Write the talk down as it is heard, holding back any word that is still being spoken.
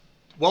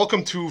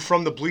Welcome to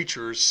From the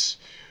Bleachers,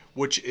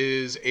 which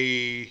is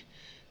a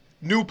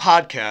new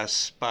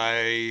podcast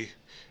by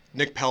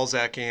Nick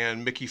Pelzak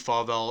and Mickey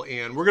Favell,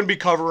 and we're going to be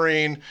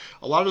covering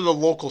a lot of the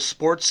local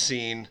sports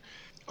scene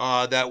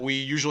that we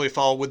usually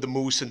follow with the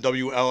Moose and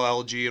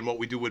WLLG and what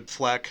we do with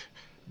Fleck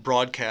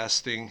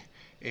Broadcasting.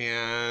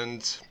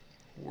 And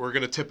we're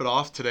going to tip it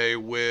off today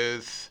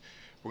with,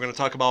 we're going to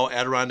talk about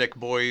Adirondack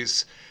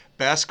boys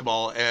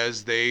basketball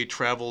as they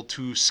travel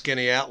to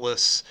Skinny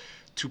Atlas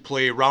to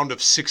play a round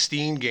of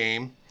 16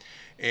 game.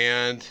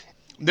 And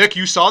Nick,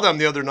 you saw them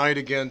the other night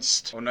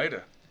against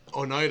Oneida.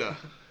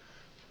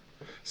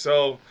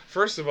 So,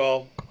 first of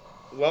all,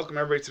 welcome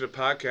everybody to the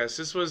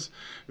podcast.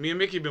 Me and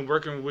Mickey have been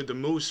working with the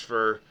Moose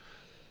for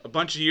a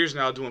bunch of years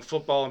now doing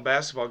football and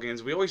basketball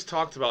games. We always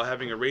talked about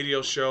having a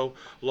radio show,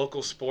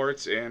 local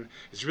sports, and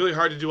it's really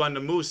hard to do on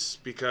the Moose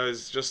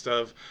because just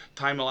of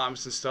time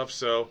allotments and stuff.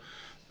 So,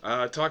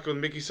 talking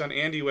with Mickey's son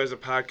Andy, who has a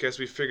podcast,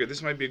 we figured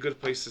this might be a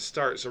good place to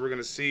start. So we're going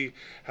to see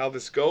how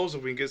this goes.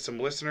 If we can get some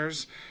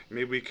listeners,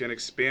 maybe we can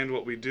expand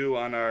what we do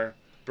on our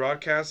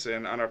broadcasts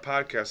and on our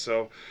podcast.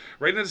 So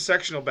right into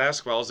sectional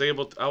basketball,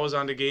 I was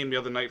on the game the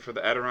other night for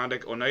the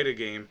Adirondack Oneida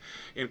game,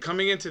 and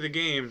coming into the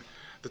game,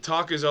 the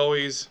talk is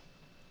always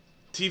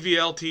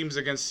TVL teams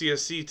against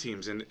CSC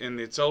teams, and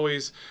it's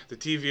always the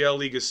TVL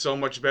league is so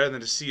much better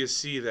than the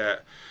CSC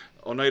that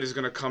Oneida is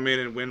going to come in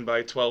and win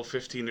by 12,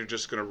 15. They're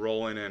just going to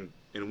roll in and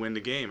win the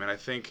game. And I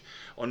think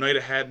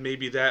Oneida had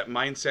maybe that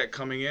mindset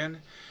coming in.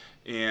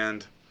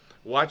 And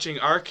watching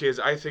our kids,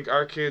 I think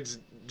our kids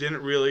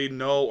didn't really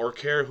know or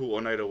care who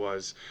Oneida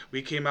was.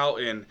 We came out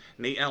and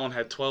Nate Allen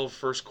had 12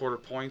 first quarter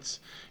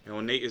points. You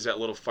know, Nate is that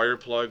little fire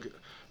plug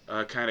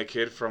kind of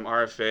kid from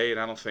RFA, and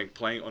I don't think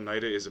playing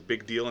Oneida is a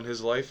big deal in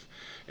his life.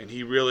 And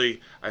he really,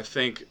 I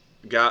think,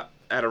 got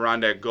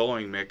Adirondack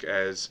going, Mick,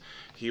 as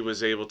he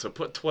was able to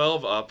put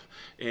 12 up,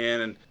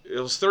 and it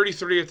was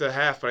 33 at the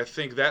half, but I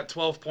think that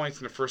 12 points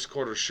in the first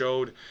quarter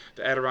showed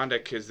the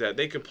Adirondack kids that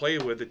they could play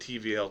with the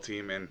TVL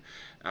team, and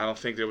I don't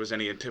think there was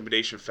any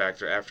intimidation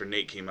factor after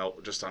Nate came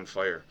out just on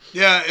fire.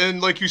 Yeah,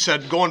 and like you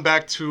said, going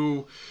back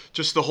to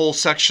just the whole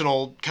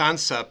sectional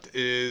concept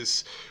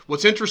is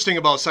what's interesting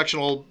about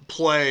sectional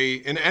play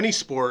in any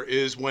sport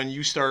is when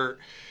you start,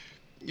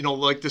 you know,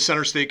 like the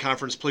Center State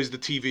Conference plays the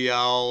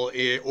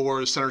TVL, or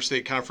the Center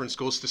State Conference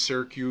goes to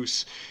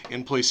Syracuse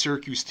and plays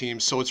Syracuse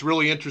teams. So it's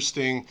really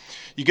interesting.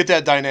 You get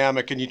that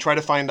dynamic and you try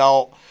to find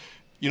out,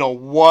 you know,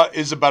 what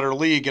is a better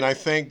league. And I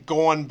think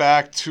going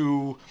back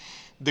to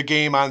the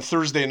game on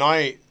Thursday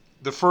night,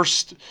 the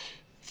first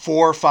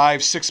 4,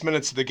 5, 6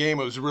 minutes of the game,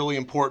 it was really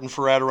important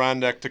for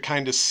Adirondack to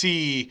kind of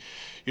see,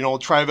 you know,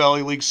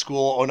 Tri-Valley League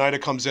school, Oneida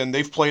comes in,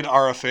 they've played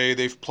RFA,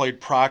 they've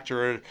played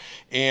Proctor,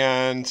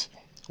 and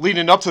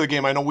leading up to the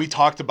game, I know we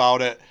talked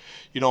about it,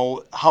 you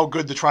know, how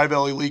good the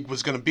Tri-Valley League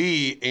was going to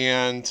be,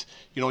 and,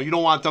 you know, you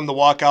don't want them to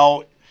walk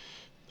out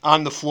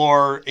on the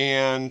floor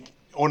and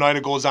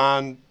Oneida goes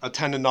on a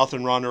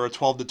 10-0 run or a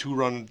 12-2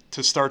 run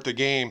to start the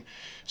game.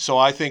 So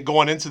I think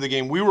going into the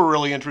game, we were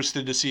really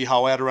interested to see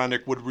how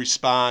Adirondack would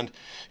respond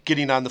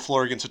getting on the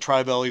floor against a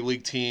Tri-Valley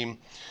League team,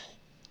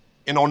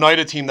 an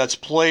Oneida team that's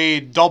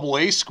played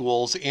AA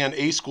schools and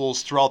A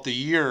schools throughout the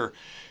year.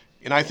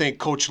 And I think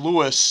Coach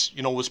Lewis,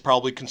 you know, was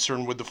probably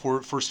concerned with the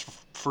first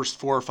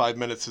 4 or 5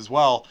 minutes as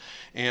well.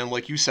 And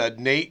like you said,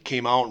 Nate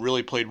came out and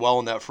really played well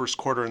in that first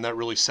quarter, and that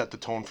really set the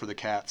tone for the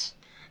Cats.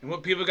 And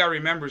what people got to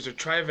remember is the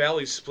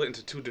Tri-Valley is split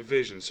into two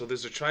divisions. So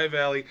there's the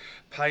Tri-Valley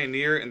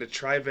Pioneer and the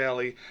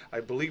Tri-Valley, I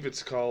believe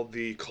it's called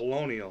the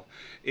Colonial.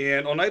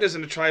 And Oneida's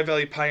in the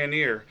Tri-Valley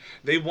Pioneer.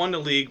 They won the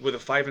league with a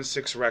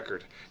 5-6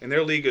 record. And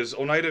their league is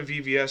Oneida,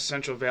 VVS,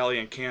 Central Valley,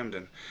 and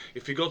Camden.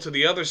 If you go to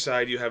the other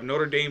side, you have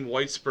Notre Dame,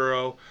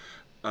 Whitesboro,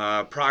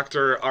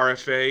 Proctor,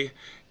 RFA,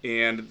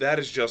 and that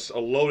is just a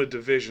loaded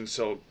division.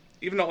 So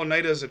even though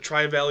Oneida is a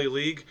Tri-Valley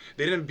league,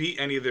 they didn't beat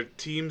any of their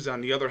teams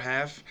on the other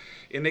half,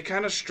 and they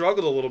kind of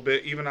struggled a little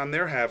bit even on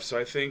their half. So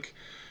I think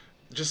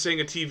just saying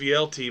a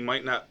TVL team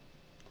might not,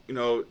 you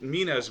know,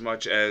 mean as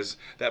much as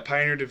that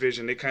Pioneer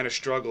division. They kind of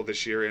struggled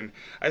this year, and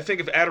I think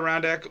if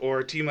Adirondack or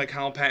a team like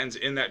Holland Patton's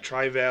in that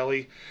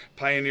Tri-Valley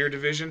Pioneer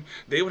division,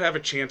 they would have a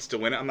chance to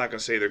win it. I'm not going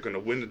to say they're going to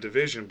win the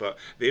division, but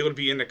they would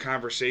be in the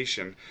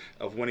conversation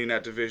of winning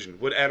that division.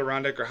 Would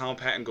Adirondack or Holland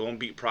Patton go and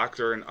beat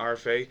Proctor and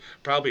RFA?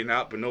 Probably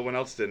not, but no one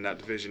else did in that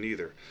division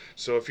either.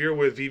 So if you're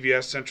with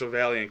VVS, Central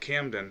Valley, and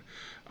Camden,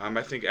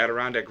 I think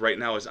Adirondack right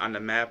now is on the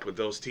map with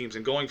those teams.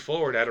 And going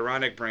forward,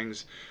 Adirondack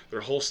brings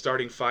their whole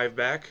starting five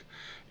back,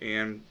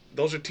 and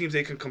those are teams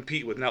they can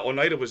compete with. Now,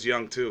 Oneida was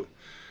young, too.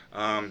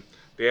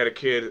 They had a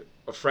kid,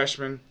 a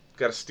freshman,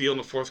 got a steal in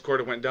the fourth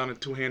quarter, went down and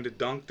two-handed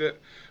dunked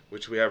it,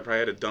 which we have probably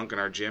had a dunk in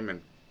our gym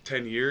in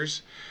 10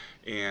 years.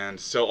 And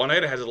so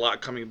Oneida has a lot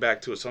coming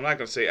back to it. So I'm not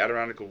going to say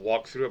Adirondack will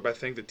walk through it, but I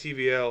think the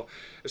TVL,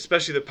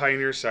 especially the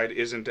Pioneer side,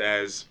 isn't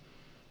as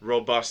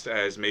robust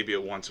as maybe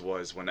it once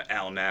was when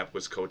Al Knapp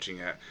was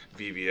coaching at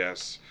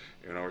VVS,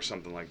 you know, or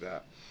something like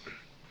that.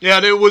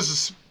 Yeah, it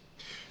was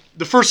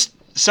the first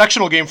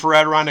sectional game for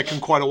Adirondack in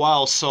quite a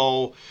while,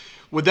 so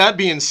with that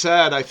being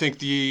said, I think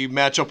the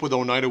matchup with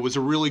Oneida was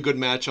a really good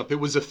matchup. It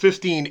was a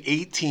 15-18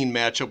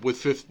 matchup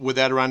with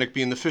Adirondack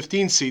being the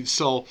 15 seed.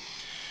 So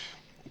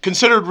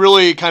considered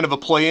really kind of a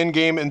play-in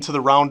game into the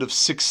round of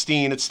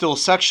 16. It's still a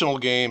sectional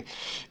game.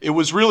 It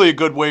was really a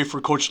good way for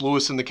Coach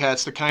Lewis and the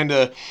Cats to kind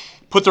of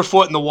put their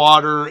foot in the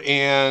water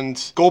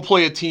and go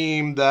play a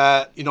team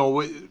that,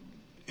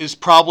 is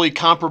probably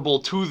comparable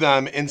to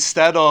them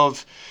instead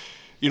of,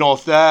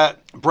 if that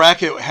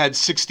bracket had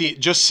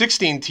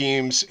 16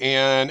 teams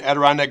and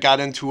Adirondack got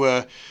into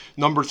a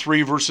number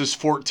 3 versus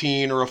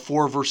 14 or a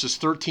 4 versus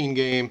 13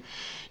 game,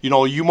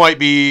 you might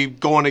be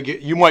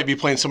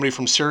playing somebody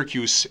from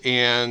Syracuse,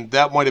 and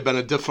that might have been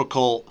a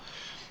difficult,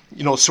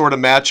 sort of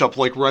matchup,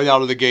 like right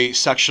out of the gate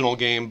sectional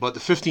game. But the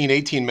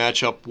 15-18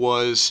 matchup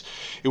was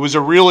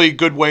a really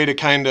good way to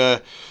kind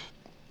of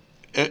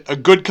a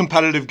good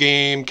competitive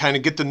game, kind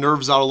of get the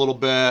nerves out a little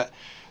bit,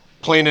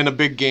 playing in a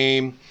big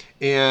game,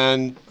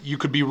 and you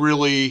could be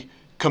really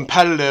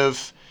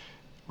competitive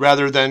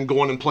rather than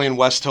going and playing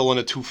West Hill in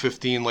a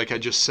 215 like I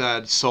just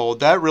said. So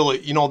that really,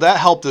 that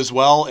helped as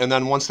well. And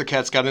then once the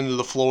Cats got into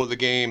the flow of the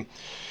game,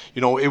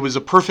 it was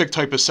a perfect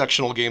type of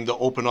sectional game to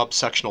open up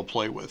sectional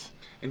play with.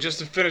 And just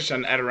to finish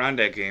on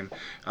Adirondack game,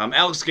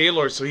 Alex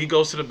Gaylord, so he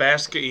goes to the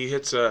basket, he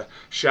hits a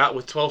shot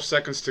with 12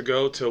 seconds to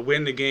go to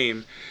win the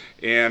game.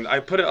 And I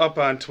put it up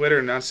on Twitter,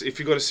 and if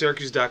you go to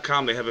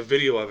Syracuse.com, they have a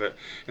video of it.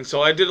 And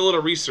so I did a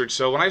little research.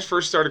 So when I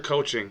first started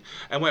coaching,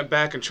 I went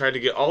back and tried to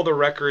get all the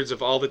records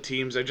of all the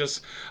teams. I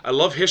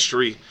love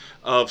history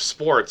of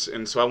sports,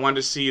 and so I wanted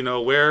to see,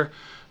 where,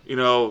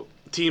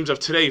 teams of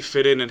today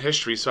fit in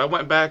history. So I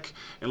went back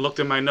and looked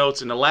in my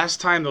notes, and the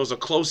last time there was a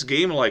close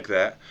game like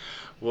that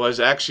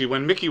was actually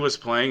when Mickey was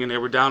playing, and they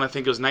were down, I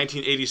think it was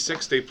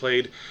 1986. They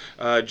played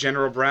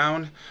General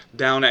Brown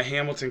down at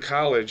Hamilton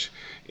College,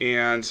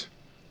 and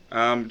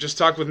just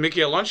talked with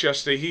Mickey at lunch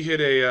yesterday. He hit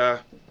a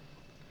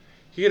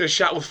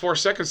shot with 4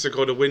 seconds to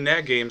go to win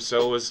that game,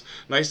 so it was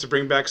nice to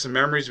bring back some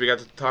memories. We got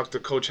to talk to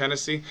Coach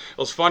Hennessy. It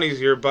was funny,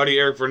 your buddy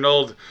Eric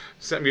Vernold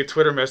sent me a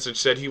Twitter message,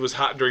 said he was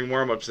hot during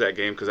warm-ups that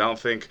game, because I don't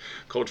think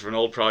Coach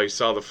Vernold probably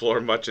saw the floor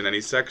much in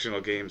any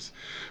sectional games.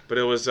 But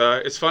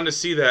it's fun to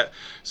see that.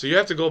 So you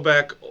have to go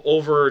back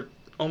over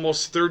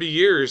almost 30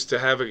 years to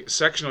have a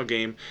sectional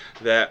game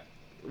that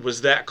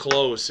was that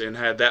close and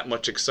had that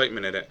much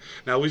excitement in it.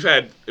 Now, we've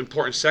had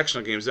important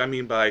sectional games. I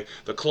mean by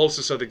the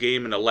closeness of the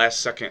game and the last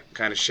second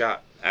kind of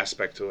shot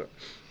aspect to it.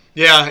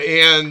 Yeah,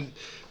 and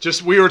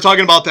we were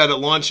talking about that at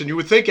lunch, and you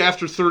would think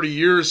after 30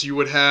 years you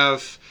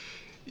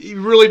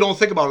really don't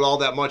think about it all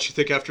that much. You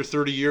think after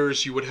 30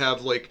 years you would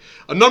have like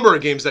a number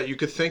of games that you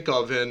could think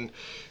of, and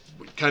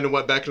we kind of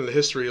went back into the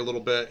history a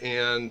little bit,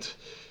 and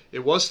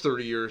it was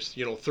 30 years,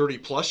 30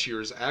 plus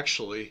years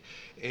actually.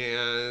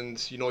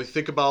 And, you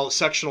think about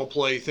sectional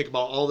play, you think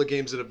about all the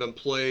games that have been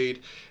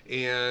played,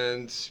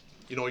 and,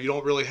 you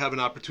don't really have an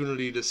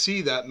opportunity to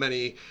see that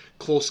many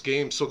close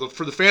games. So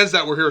for the fans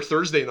that were here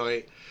Thursday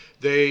night,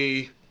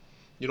 they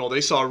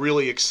saw a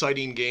really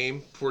exciting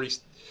game,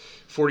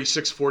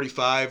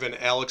 46-45,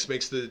 and Alex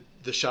makes the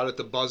shot at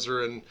the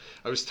buzzer. And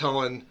I was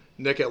telling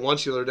Nick at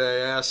lunch the other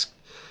day, I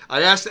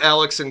asked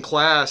Alex in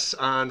class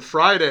on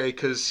Friday,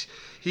 because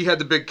he had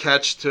the big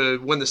catch to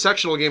win the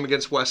sectional game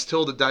against West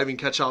Hill, the diving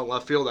catch out in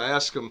left field. I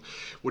asked him,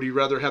 would he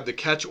rather have the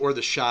catch or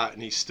the shot?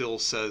 And he still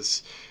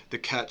says the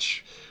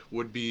catch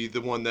would be the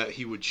one that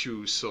he would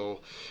choose. So,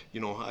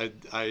 I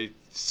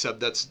said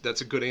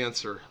that's a good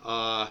answer.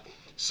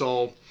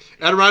 So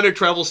Adirondack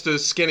travels to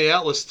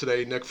Skaneateles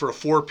today, Nick, for a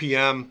 4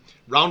 p.m.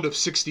 round of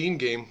 16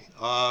 game.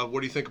 What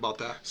do you think about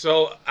that?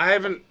 So I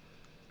haven't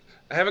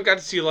got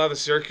to see a lot of the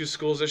Syracuse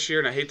schools this year,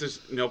 and I hate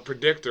to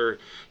predict or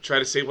try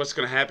to say what's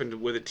going to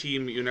happen with a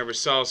team you never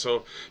saw.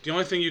 So the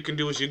only thing you can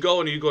do is you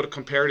go to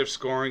comparative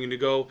scoring, and you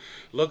go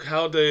look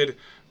how did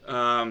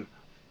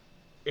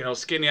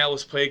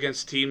Skaneateles play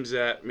against teams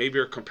that maybe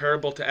are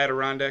comparable to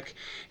Adirondack.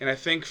 And I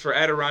think for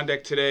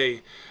Adirondack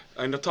today,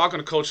 and talking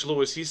to Coach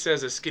Lewis, he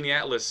says that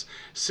Skaneateles,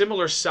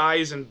 similar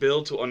size and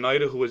build to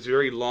Oneida, who was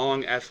very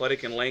long,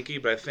 athletic, and lanky,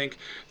 but I think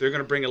they're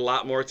going to bring a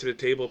lot more to the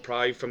table,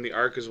 probably from the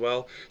arc as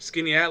well.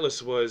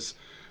 Skaneateles was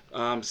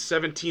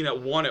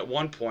 17-1 at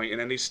one point, and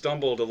then they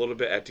stumbled a little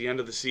bit at the end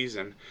of the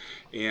season.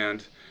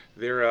 And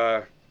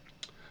they're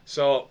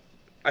so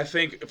I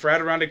think for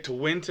Adirondack to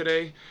win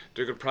today,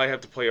 they're going to probably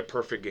have to play a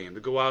perfect game. To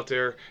go out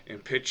there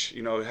and pitch,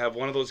 have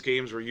one of those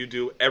games where you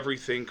do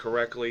everything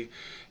correctly.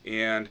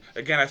 And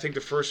again, I think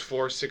the first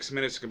 4-6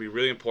 minutes is going to be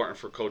really important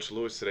for Coach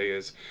Lewis today.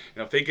 Is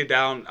if they get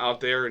down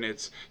out there and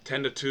it's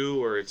 10-2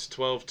 or it's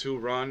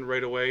 12-2 run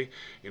right away,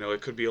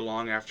 it could be a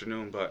long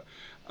afternoon. But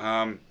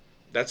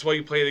that's why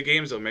you play the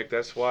games, though, Mick.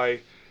 That's why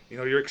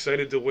you're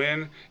excited to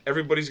win.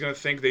 Everybody's going to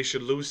think they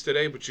should lose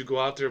today, but you go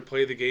out there and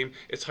play the game.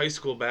 It's high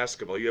school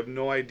basketball. You have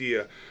no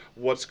idea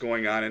what's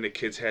going on in a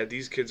kid's head.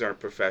 These kids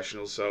aren't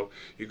professionals, so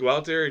you go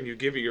out there and you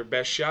give it your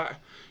best shot.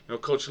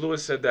 Coach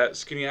Lewis said that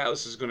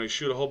Skaneateles is going to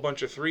shoot a whole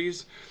bunch of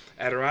threes.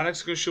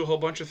 Adirondack's going to shoot a whole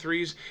bunch of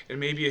threes, and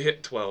maybe you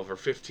hit 12 or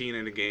 15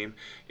 in a game,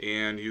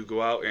 and you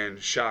go out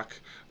and shock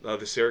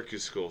the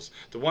Syracuse schools.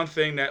 The one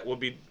thing that will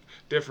be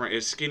different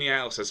is Skinny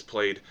Atlas has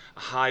played a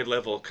high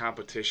level of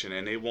competition,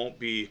 and they won't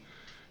be,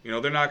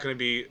 they're not going to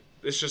be.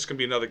 It's just going to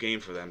be another game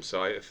for them.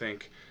 So I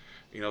think,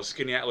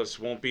 Skinny Atlas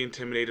won't be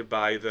intimidated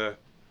by the,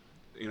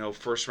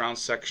 first round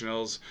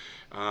sectionals.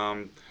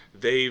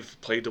 They've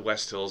played the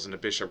West Hills and the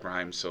Bishop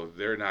Grimes, so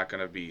they're not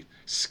going to be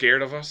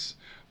scared of us.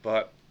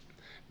 But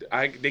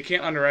they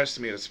can't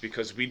underestimate us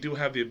because we do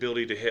have the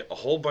ability to hit a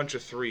whole bunch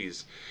of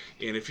threes.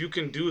 And if you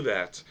can do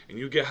that and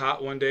you get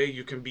hot one day,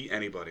 you can beat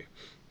anybody.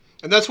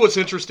 And that's what's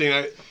interesting.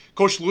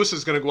 Coach Lewis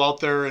is going to go out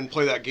there and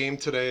play that game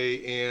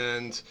today.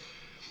 And,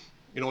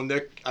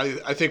 Nick,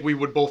 I think we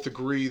would both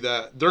agree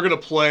that they're going to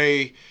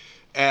play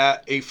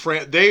at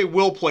they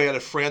will play at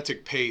a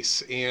frantic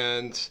pace.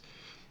 And,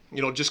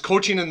 just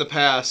coaching in the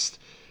past,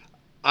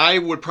 I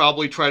would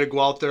probably try to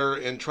go out there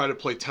and try to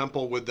play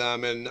tempo with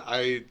them. And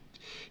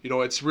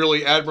it's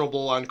really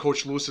admirable on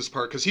Coach Lewis's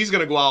part because he's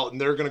going to go out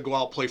and they're going to go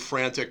out play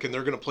frantic and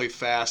they're going to play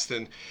fast.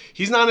 And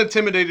he's not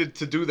intimidated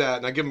to do that,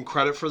 and I give him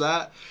credit for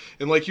that.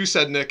 And like you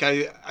said, Nick,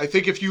 I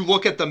think if you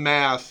look at the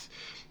math,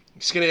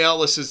 Skinny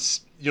Atlas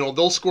is,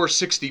 they'll score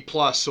 60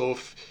 plus. So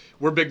if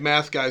we're big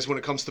math guys when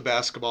it comes to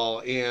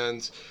basketball,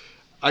 and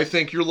I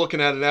think you're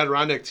looking at an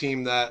Adirondack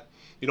team that,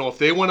 if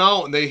they went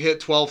out and they hit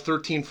 12,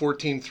 13,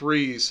 14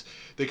 threes,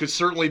 they could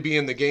certainly be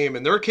in the game.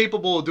 And they're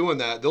capable of doing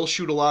that. They'll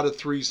shoot a lot of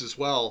threes as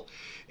well.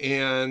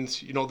 And,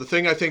 the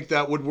thing I think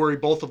that would worry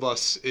both of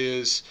us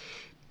is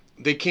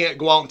they can't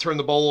go out and turn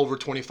the ball over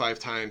 25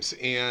 times.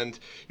 And,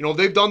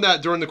 they've done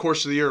that during the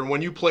course of the year. And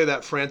when you play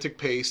that frantic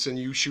pace and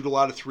you shoot a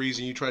lot of threes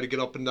and you try to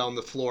get up and down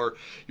the floor,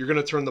 you're going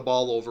to turn the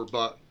ball over.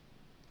 But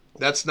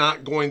that's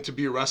not going to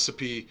be a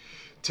recipe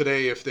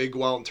today if they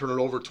go out and turn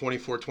it over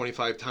 24,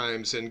 25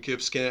 times and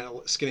give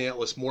Skinny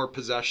Atlas more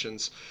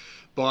possessions.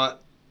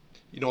 But,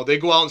 they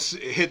go out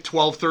and hit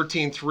 12,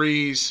 13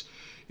 threes.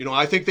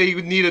 I think they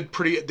need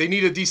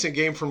a decent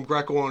game from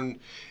Greco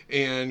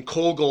and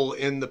Kogel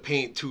in the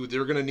paint too.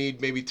 They're going to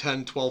need maybe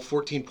 10, 12,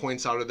 14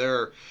 points out of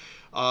there.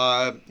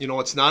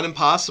 It's not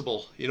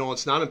impossible.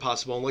 It's not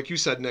impossible. And like you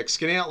said, Nick,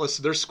 Skinny Atlas,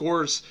 their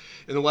scores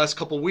in the last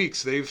couple of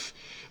weeks, they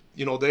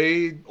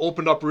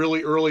opened up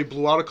really early,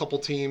 blew out a couple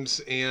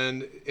teams,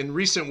 and in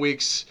recent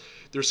weeks,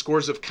 their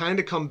scores have kind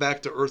of come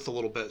back to earth a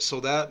little bit. So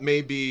that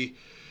may be,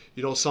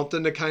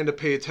 something to kind of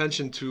pay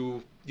attention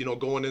to,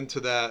 going into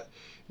that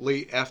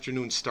late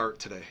afternoon start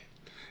today.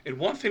 And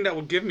one thing that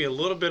would give me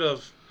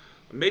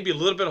maybe a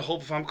little bit of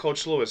hope if I'm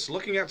Coach Lewis,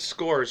 looking at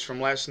scores from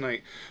last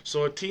night.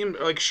 So a team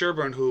like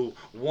Sherburne, who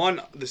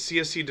won the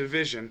CSC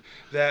division,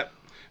 that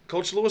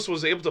Coach Lewis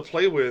was able to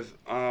play with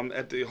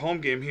at the home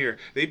game here.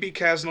 They beat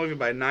Casanova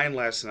by 9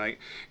 last night,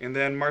 and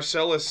then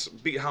Marcellus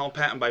beat Holland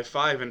Patton by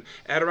 5, and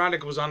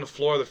Adirondack was on the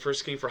floor the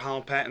first game for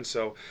Holland Patton.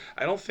 So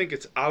I don't think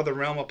it's out of the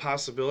realm of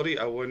possibility.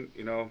 I wouldn't,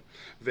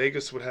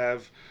 Vegas would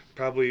have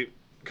probably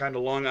kind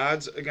of long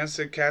odds against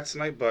the Cats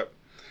tonight, but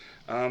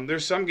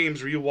there's some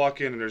games where you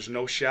walk in and there's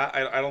no shot.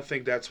 I don't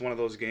think that's one of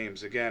those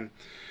games. Again,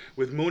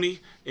 with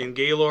Mooney and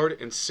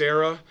Gaylord and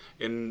Sarah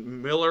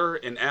and Miller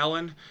and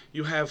Allen,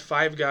 you have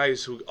 5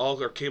 guys who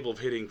all are capable of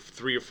hitting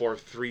 3 or 4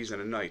 threes in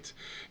a night.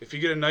 If you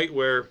get a night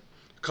where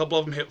a couple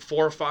of them hit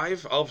 4 or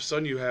 5, all of a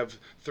sudden you have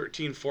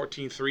 13,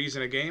 14 threes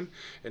in a game.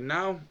 And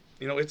now,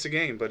 it's a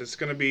game. But it's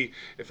going to be,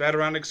 if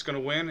Adirondack's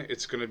going to win,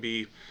 it's going to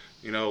be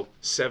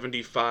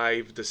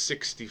 75 to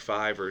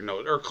 65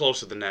 or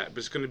closer than that. But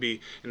it's going to be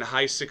in the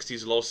high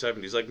 60s, low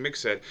 70s. Like Mick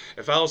said,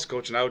 if I was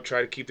coaching, I would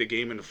try to keep the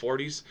game in the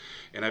 40s.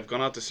 And I've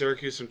gone out to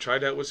Syracuse and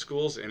tried that with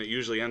schools, and it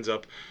usually ends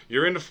up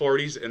you're in the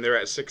 40s and they're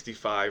at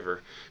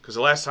 65. Because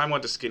the last time I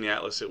went to Skinny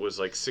Atlas, it was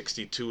like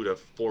 62 to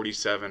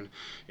 47.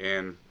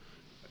 And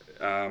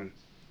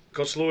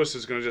Coach Lewis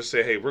is going to just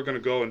say, hey, we're going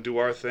to go and do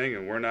our thing,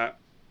 and we're not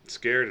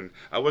scared. And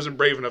I wasn't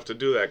brave enough to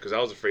do that because I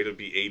was afraid it would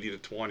be 80 to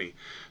 20.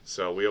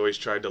 So we always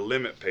tried to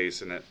limit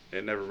pace, and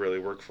it never really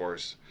worked for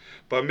us.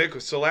 But Mick,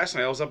 so last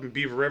night I was up in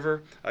Beaver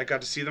River. I got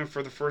to see them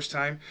for the first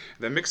time. And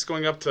then Mick's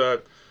going up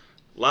to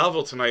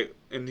Lowville tonight,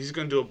 and he's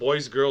going to do a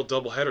boys-girl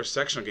doubleheader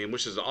sectional game,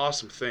 which is an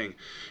awesome thing.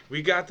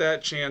 We got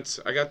that chance.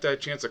 I got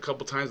that chance a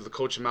couple times with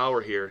Coach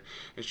Maurer here.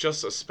 It's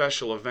just a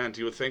special event.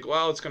 You would think,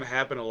 well, it's going to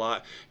happen a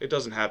lot. It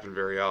doesn't happen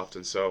very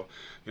often. So,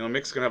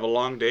 Mick's going to have a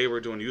long day. We're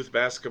doing youth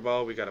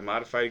basketball. We got a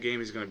modified game.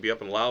 He's going to be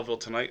up in Lowville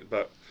tonight.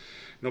 But,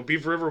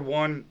 Beaver River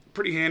won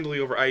pretty handily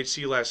over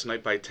IHC last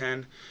night by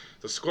 10.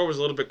 The score was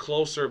a little bit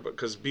closer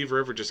because Beaver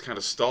River just kind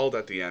of stalled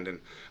at the end and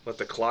let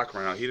the clock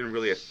run out. He didn't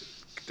really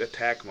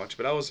attack much,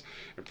 but I was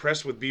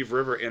impressed with Beaver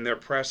River and their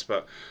press.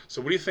 But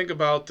so what do you think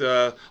about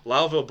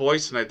Lowville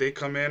boys tonight? They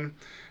come in,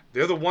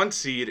 they're the 1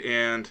 seed,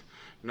 and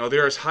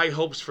there's high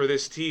hopes for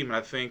this team. And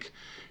I think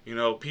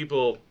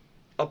people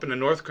up in the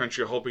North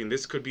Country are hoping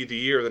this could be the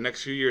year, the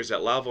next few years, that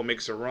Lowville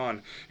makes a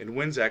run and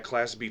wins that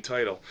Class B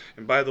title.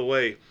 And by the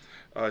way,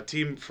 a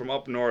team from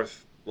up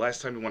north,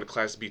 last time we won a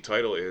Class B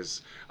title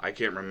is, I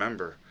can't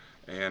remember.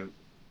 And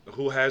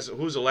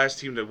who's the last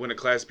team to win a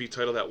Class B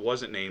title that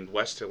wasn't named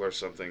West Hill or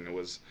something?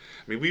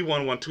 We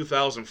won one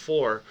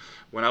 2004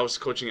 when I was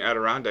coaching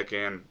Adirondack,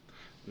 and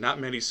not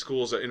many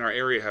schools in our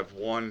area have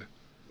won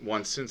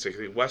since. I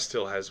think West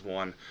Hill has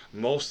won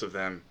most of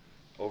them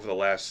over the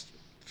last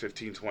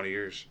 15, 20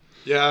 years.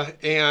 Yeah,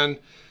 and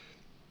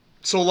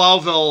so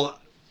Lowville,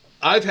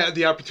 I've had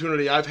the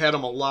opportunity. I've had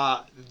them a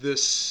lot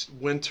this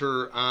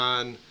winter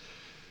on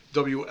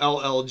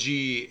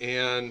WLLG,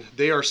 and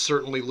they are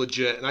certainly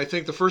legit. And I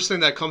think the first thing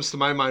that comes to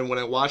my mind when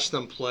I watch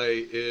them play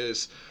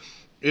is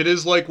it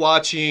is like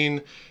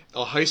watching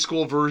a high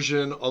school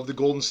version of the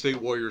Golden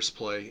State Warriors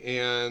play.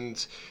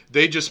 And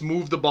they just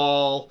move the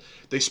ball,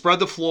 they spread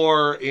the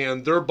floor,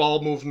 and their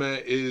ball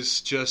movement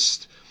is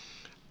just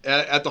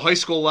at the high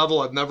school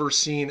level. I've never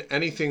seen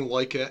anything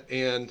like it.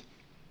 And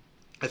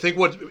I think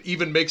what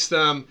even makes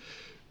them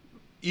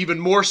even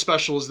more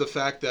special is the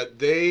fact that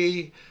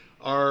they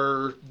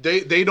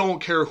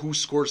don't care who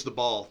scores the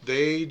ball.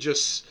 They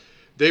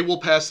will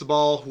pass the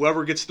ball.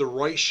 Whoever gets the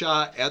right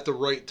shot at the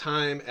right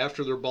time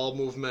after their ball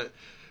movement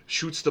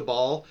shoots the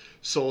ball.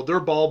 So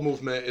their ball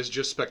movement is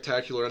just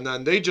spectacular. And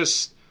then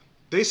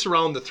they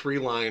surround the 3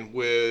 line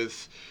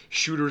with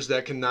shooters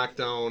that can knock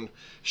down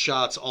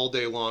shots all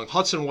day long.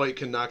 Hudson White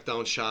can knock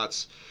down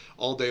shots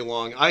all day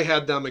long. I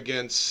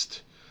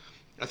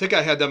think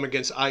I had them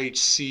against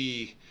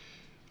IHC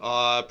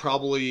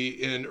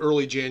probably in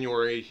early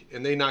January,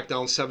 and they knocked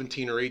down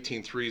 17 or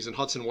 18 threes, and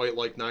Hudson White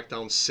knocked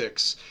down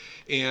 6.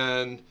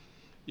 And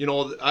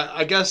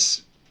I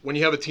guess when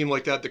you have a team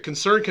like that, the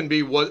concern can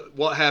be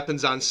what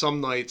happens on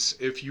some nights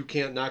if you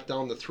can't knock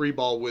down the 3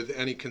 ball with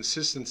any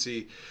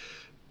consistency.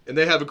 And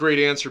they have a great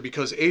answer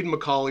because Aiden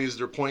McCauley is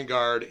their point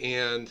guard,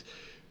 and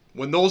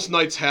when those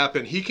nights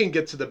happen, he can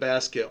get to the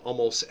basket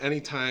almost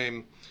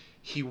anytime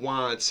he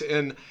wants.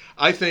 And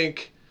I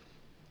think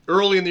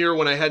early in the year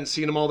when I hadn't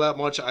seen them all that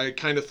much, I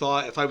kind of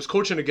thought if I was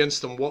coaching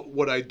against them, what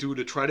would I do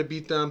to try to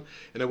beat them?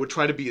 And I would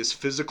try to be as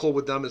physical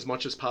with them as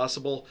much as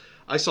possible.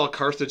 I saw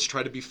Carthage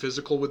try to be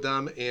physical with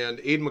them, and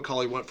Aiden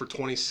McCauley went for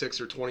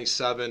 26 or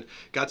 27,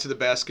 got to the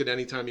basket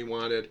anytime he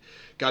wanted,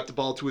 got the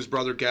ball to his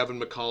brother Gavin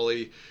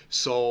McCauley.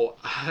 So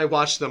I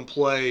watched them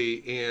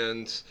play,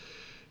 and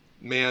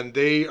man,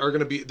 they're going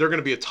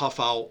to be a tough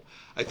out.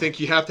 I think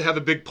you have to have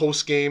a big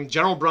post game.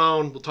 General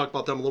Brown, we'll talk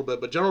about them a little bit,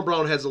 but General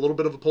Brown has a little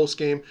bit of a post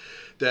game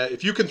that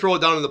if you can throw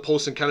it down in the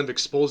post and kind of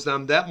expose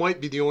them, that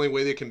might be the only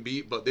way they can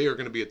beat, but they are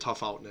going to be a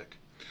tough out, Nick.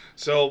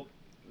 So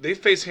they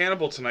face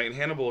Hannibal tonight, and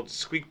Hannibal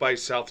squeaked by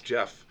South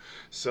Jeff.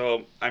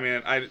 So, I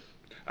mean, I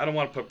don't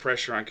want to put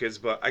pressure on kids,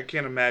 but I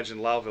can't imagine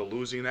Lowville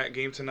losing that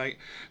game tonight.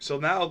 So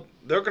now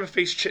they're going to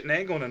face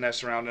Chittenango in the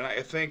next round, and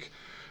I think,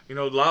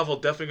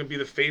 Lowville definitely going to be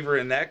the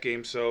favorite in that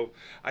game. So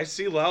I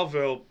see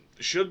Lowville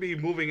should be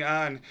moving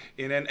on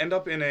and then end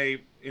up in a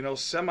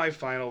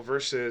semifinal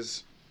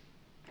versus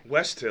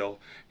West Hill,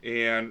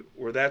 and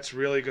where that's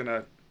really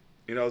gonna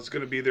it's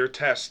gonna be their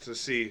test to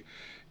see.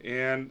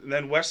 And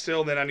then West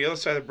Hill, then on the other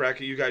side of the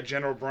bracket you got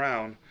General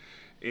Brown,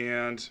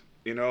 and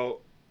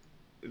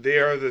they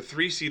are the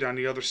 3 seed on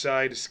the other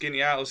side.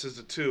 Skinny Atlas is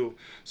the 2,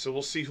 so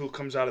we'll see who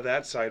comes out of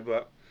that side.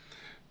 But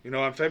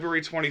on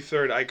February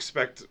 23rd, I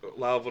expect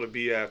Lowville to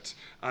be at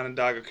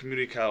Onondaga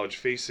Community College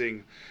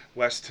facing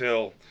West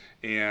Hill,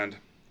 and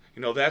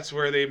that's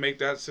where they make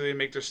their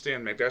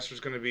stand. That's what's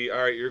going to be.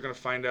 All right, you're going to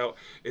find out,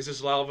 is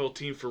this Lowville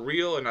team for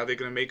real, and are they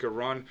going to make a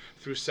run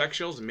through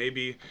sectionals and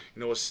maybe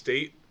a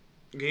state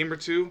game or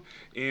 2?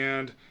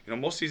 And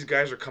most of these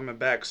guys are coming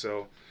back,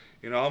 so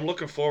I'm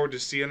looking forward to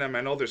seeing them.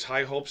 I know there's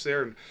high hopes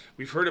there, and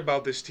we've heard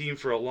about this team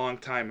for a long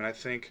time, and I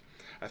think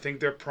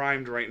they're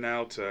primed right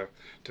now to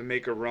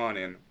make a run.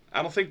 And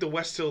I don't think the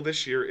West Hill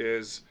this year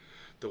is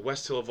the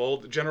West Hill of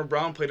old. General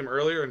Brown played them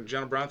earlier, and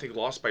General Brown, I think,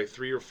 lost by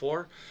 3 or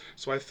 4.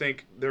 So I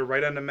think they're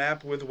right on the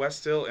map with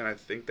West Hill, and I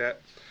think that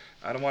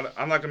I'm not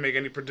going to make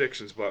any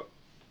predictions, but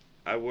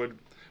I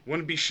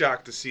wouldn't be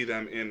shocked to see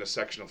them in the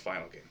sectional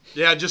final game.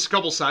 Yeah, just a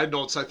couple side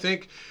notes. I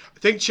think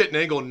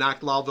Chittenango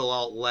knocked Lowville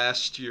out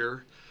last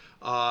year.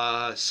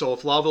 So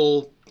if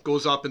Lowville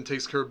goes up and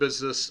takes care of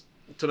business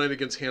tonight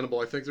against Hannibal,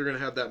 I think they're going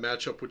to have that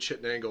matchup with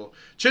Chittenango.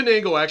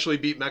 Chittenango actually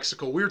beat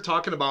Mexico. We were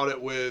talking about it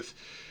with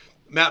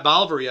Matt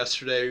Bolivar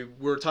yesterday.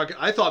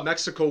 I thought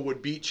Mexico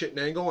would beat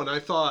Chittenango, and I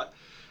thought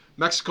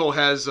Mexico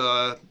has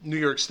a New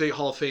York State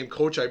Hall of Fame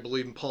coach, I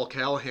believe, in Paul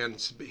Callahan,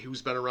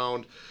 who's been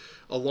around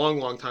a long,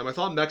 long time. I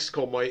thought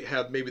Mexico might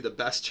have maybe the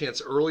best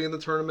chance early in the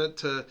tournament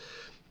to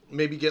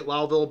maybe get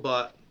Lowville,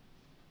 but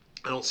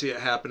I don't see it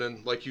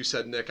happening. Like you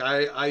said, Nick,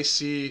 I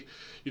see,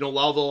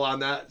 Lowville on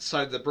that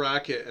side of the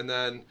bracket, and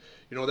then,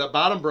 that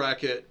bottom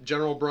bracket,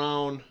 General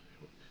Brown,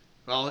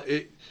 well,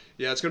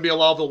 it's going to be a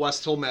Lowville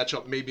West Hill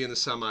matchup maybe in the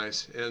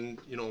semis, and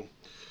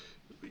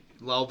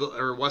Lowville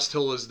or West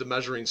Hill is the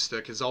measuring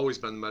stick, has always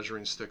been the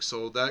measuring stick,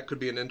 so that could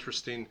be an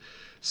interesting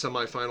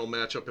semifinal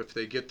matchup if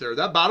they get there.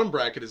 That bottom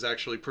bracket is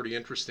actually pretty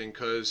interesting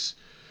because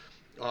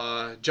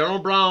General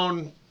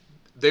Brown,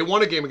 they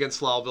won a game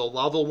against Lowville.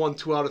 Lowville won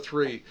 2 out of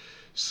 3,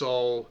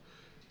 so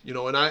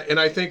and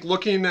I think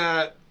looking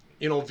at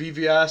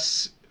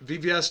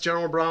VVS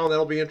General Brown,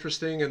 that'll be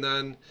interesting, and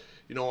then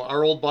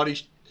our old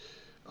buddy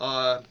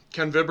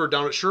Ken Vibber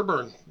down at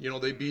Sherburne,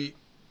 they beat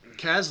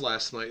Kaz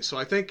last night. So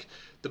I think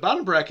the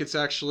bottom bracket's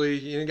actually,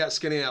 you got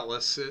Skinny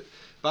Atlas.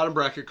 Bottom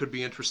bracket could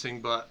be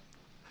interesting, but,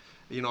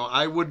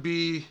 I would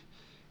be,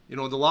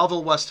 The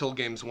Lowville West Hill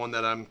game's one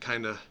that I'm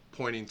kind of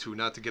pointing to,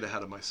 not to get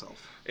ahead of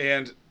myself.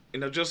 And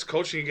just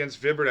coaching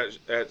against Vibbert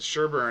at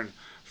Sherburne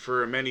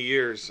for many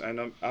years,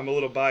 and I'm a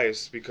little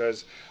biased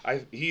because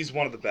he's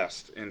one of the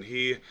best, and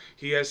he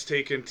has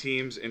taken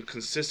teams and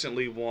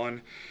consistently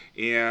won,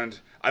 and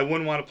I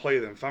wouldn't want to play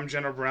them. If I'm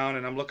General Brown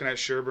and I'm looking at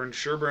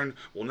Sherburne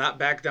will not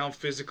back down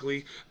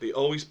physically. They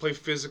always play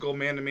physical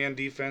man-to-man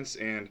defense,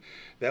 and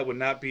that would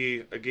not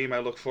be a game I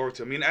look forward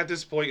to. I mean, at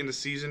this point in the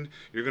season,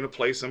 you're going to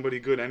play somebody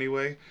good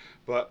anyway,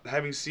 but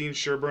having seen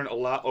Sherburne a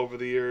lot over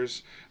the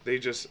years, they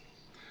just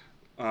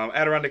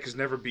Adirondack has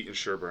never beaten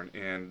Sherburne,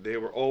 and they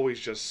were always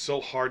just so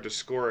hard to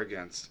score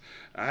against.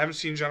 I haven't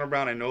seen General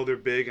Brown. I know they're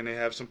big, and they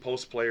have some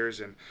post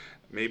players, and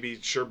maybe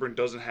Sherburne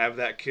doesn't have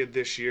that kid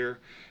this year,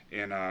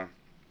 and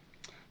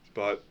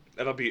but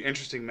that'll be an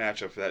interesting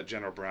matchup for that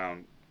General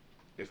Brown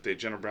if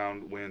General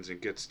Brown wins and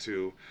gets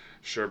to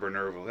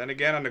Sherburne-Irville. Then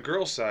again, on the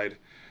girls' side,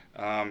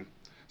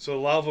 so the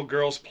Lowville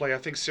girls play, I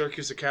think,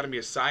 Syracuse Academy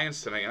of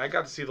Science tonight, and I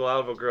got to see the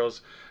Lowville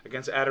girls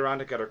against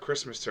Adirondack at our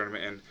Christmas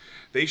tournament, and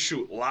they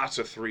shoot lots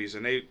of threes,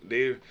 and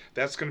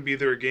that's going to be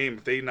their game.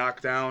 If they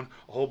knock down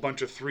a whole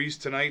bunch of threes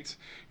tonight,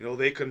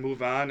 they could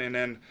move on. And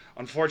then,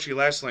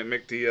 unfortunately, last night,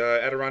 Mick, the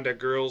Adirondack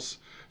girls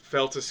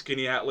fell to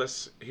Skinny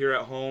Atlas here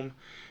at home,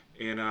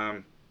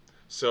 and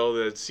so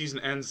the season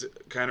ends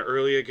kind of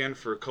early again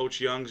for Coach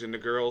Youngs and the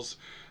girls.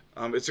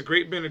 It's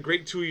been a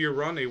great 2-year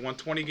run. They won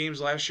 20 games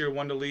last year,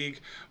 won the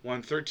league,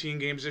 won 13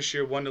 games this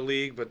year, won the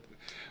league. But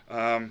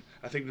I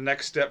think the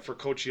next step for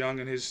Coach Young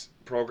and his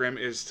program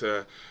is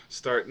to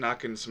start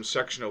knocking some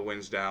sectional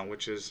wins down,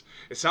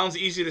 it sounds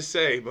easy to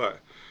say, but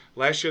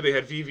last year they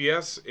had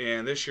VVS,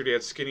 and this year they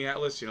had Skinny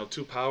Atlas,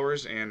 2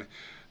 powers, and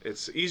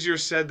it's easier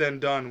said than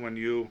done when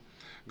you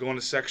go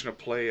into sectional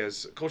play.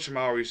 As Coach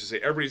Maurer used to say,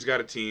 everybody's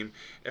got a team,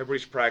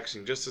 everybody's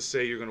practicing. Just to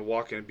say you're going to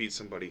walk in and beat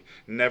somebody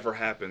never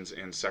happens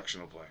in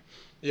sectional play.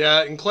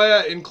 Yeah, in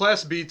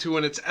Class B too,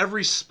 and it's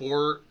every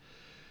sport.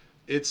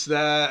 It's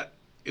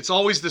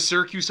always the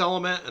Syracuse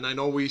element, and I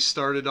know we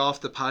started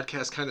off the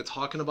podcast kind of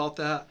talking about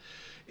that,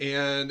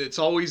 and it's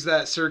always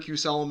that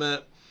Syracuse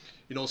element.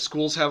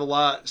 Schools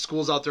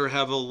out there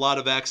have a lot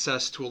of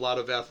access to a lot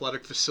of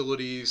athletic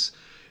facilities,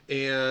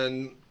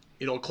 and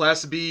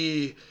Class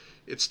B,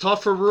 it's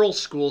tough for rural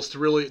schools the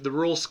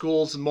rural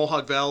schools in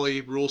Mohawk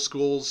Valley, rural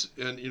schools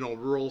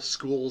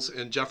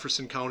in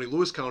Jefferson County,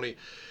 Lewis County.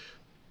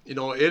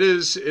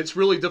 It's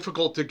really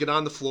difficult to get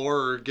on the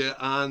floor or get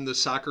on the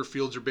soccer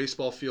fields or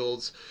baseball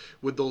fields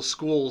with those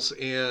schools.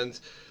 And,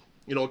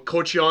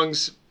 Coach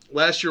Young's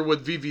last year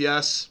with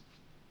VVS,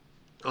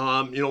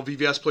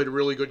 VVS played a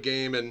really good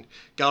game and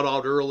got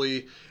out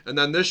early. And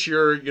then this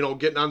year,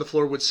 getting on the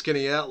floor with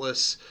Skinny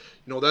Atlas,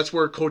 that's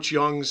where Coach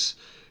Young's,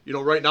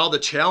 right now the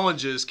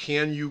challenge is,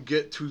 can you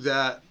get to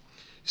that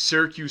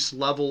Syracuse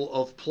level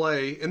of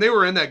play? And they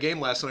were in that game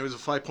last night. It was a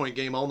 5-point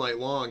game all night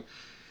long.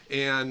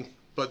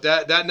 But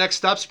that next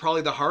step's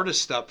probably the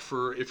hardest step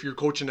for if you're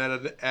coaching at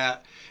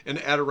an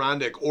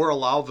Adirondack or a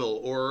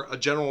Lowville or a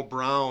General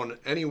Brown,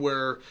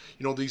 anywhere,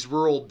 these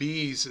rural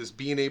Bs, is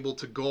being able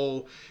to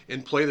go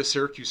and play the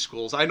Syracuse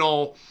schools. I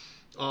know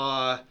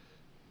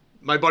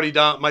my buddy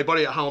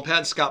at Holland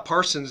Patton, Scott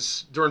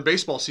Parsons, during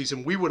baseball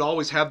season, we would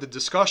always have the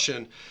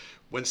discussion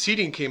when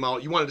seeding came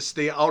out, you wanted to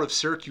stay out of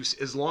Syracuse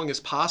as long as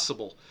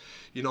possible,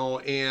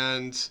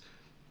 and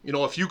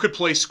if you could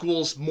play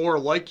schools more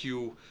like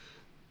you,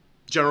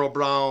 General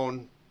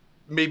Brown,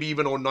 maybe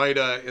even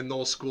Oneida in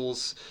those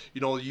schools,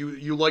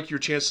 you like your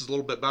chances a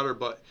little bit better.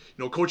 But,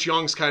 Coach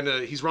Young's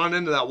he's running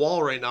into that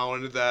wall right now,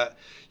 into that,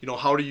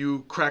 how do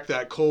you crack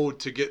that code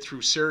to get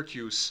through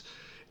Syracuse?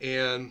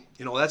 And,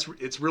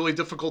 it's really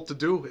difficult to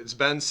do. It's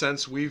been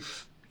since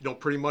we've,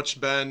 pretty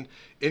much been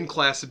in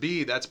Class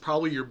B. That's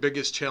probably your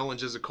biggest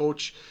challenge as a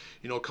coach,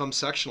 come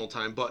sectional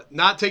time. But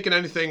not taking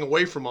anything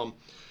away from him.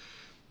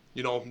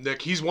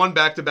 Nick, he's won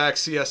back-to-back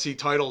CSC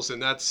titles,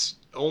 and that's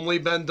only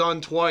been done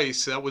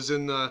twice. That was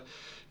in the,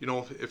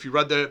 if you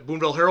read the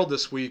Boonville Herald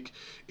this week,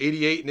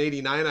 88 and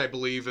 89, I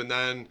believe, and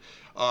then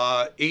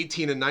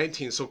 18 and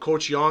 19. So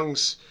Coach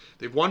Young's,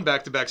 they've won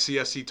back-to-back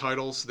CSC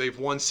titles. They've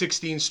won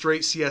 16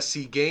 straight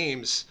CSC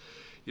games,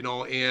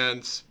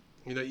 and,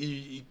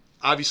 you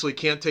obviously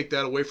can't take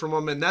that away from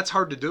him, and that's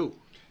hard to do.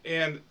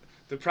 And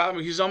the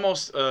problem, he's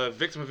almost a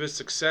victim of his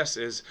success,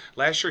 is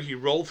last year he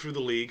rolled through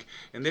the league,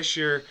 and this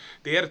year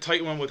they had a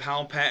tight one with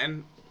Holland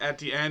Patton at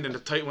the end, and the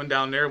tight one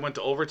down there went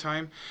to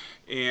overtime.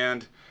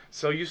 And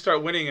so you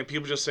start winning, and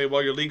people just say,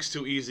 well, your league's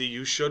too easy,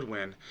 you should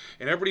win.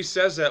 And everybody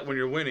says that when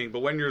you're winning,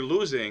 but when you're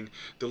losing,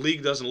 the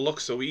league doesn't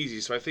look so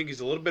easy. So I think he's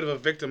a little bit of a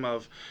victim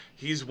of,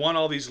 he's won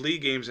all these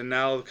league games, and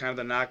now kind of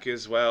the knock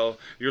is, well,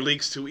 your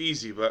league's too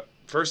easy. But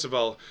first of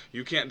all,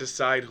 you can't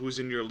decide who's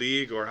in your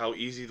league or how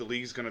easy the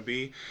league's going to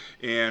be.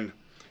 And,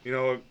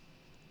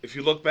 if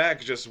you look back,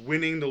 just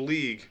winning the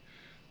league,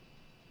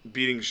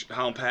 beating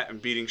Holland Patton,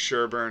 beating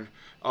Sherburne,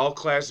 all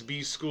Class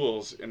B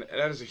schools, and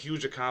that is a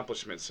huge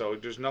accomplishment. So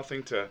there's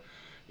nothing to,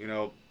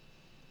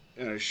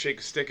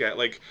 shake a stick at.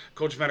 Like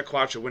Coach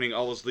Vanaquacha winning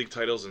all those league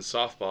titles in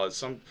softball.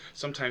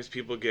 Sometimes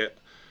people get,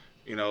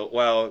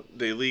 well,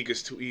 the league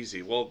is too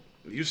easy. Well,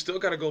 you still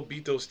got to go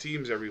beat those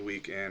teams every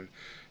week, and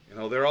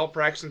they're all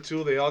practicing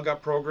too. They all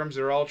got programs.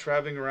 They're all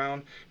traveling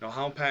around.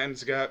 Hound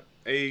Patton's got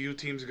AAU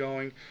teams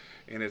going,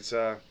 and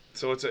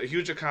so it's a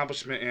huge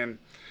accomplishment. And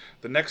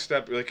the next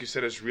step, like you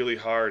said, is really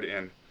hard,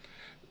 and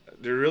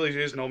there really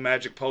is no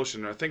magic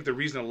potion. I think the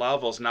reason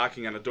Laval's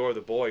knocking on the door of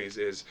the boys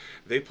is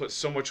they put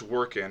so much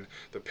work in,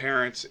 the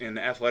parents in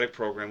the athletic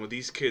program, with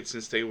these kids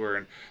since they were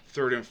in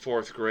third and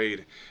fourth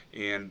grade,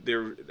 and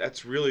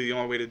that's really the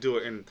only way to do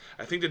it. And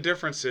I think the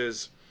difference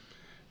is,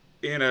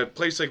 in a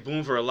place like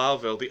Boonville or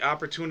Lowville, the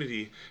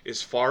opportunity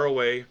is far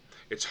away.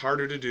 It's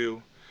harder to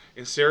do.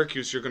 In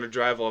Syracuse, you're going to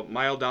drive a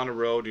mile down the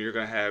road, and you're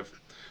going to have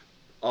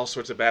all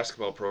sorts of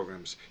basketball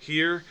programs.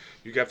 Here,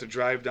 you have to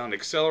drive down to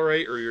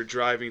Accelerate, or you're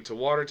driving to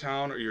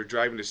Watertown, or you're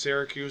driving to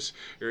Syracuse.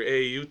 Your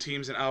AAU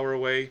team's an hour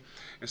away.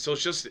 And so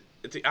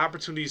the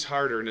opportunity is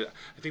harder, and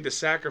I think the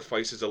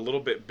sacrifice is a little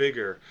bit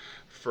bigger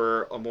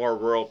for a more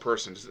rural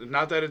person.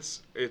 Not that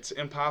it's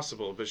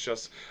impossible, but it's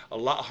just a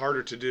lot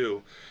harder to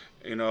do.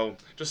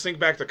 Just think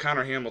back to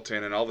Connor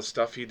Hamilton and all the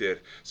stuff he did.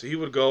 So he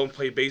would go and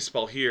play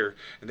baseball here,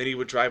 and then he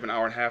would drive an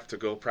hour and a half to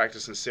go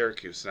practice in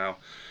Syracuse. Now,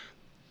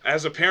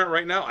 as a parent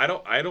right now, I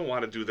don't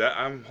want to do that.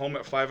 I'm home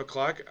at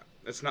 5:00.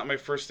 It's not my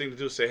first thing to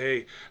do. Say,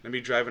 hey, let me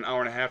drive an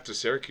hour and a half to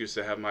Syracuse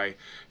to have my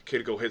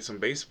kid go hit some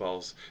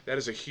baseballs. That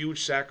is a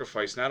huge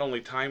sacrifice, not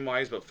only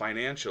time-wise but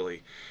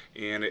financially,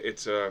 and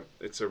it's a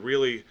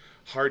really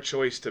hard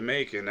choice to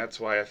make, and that's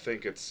why I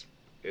think it's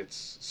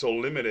so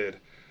limited.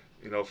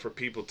 For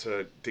people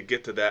to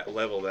get to that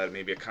level that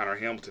maybe a Connor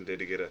Hamilton did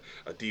to get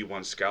a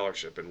D1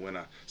 scholarship and win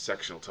a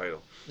sectional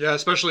title. Yeah,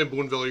 especially in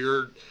Boonville,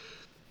 you're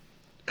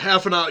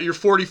half an hour, you're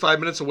 45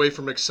 minutes away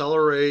from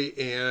Accelerate,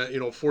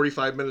 and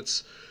 45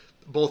 minutes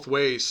both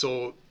ways.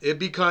 So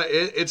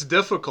it's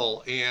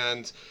difficult,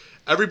 and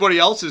everybody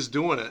else is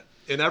doing it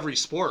in every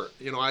sport.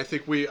 I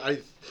think we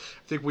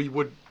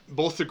would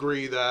both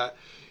agree that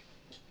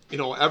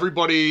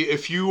everybody,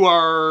 if you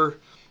want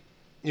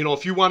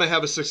to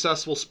have a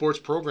successful sports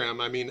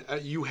program, I mean,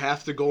 you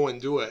have to go and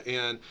do it.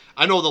 And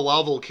I know the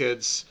Lowville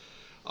kids,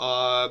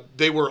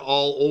 they were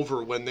all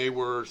over when they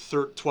were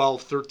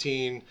 12,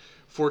 13,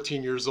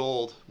 14 years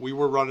old. We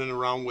were running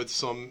around with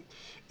some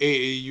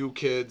AAU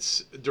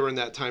kids during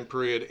that time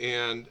period,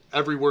 and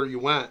everywhere you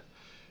went,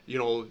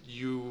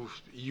 you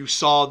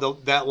saw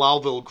that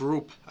Lowville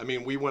group. I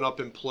mean, we went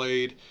up and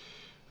played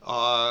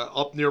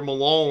up near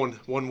Malone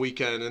one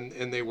weekend,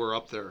 and they were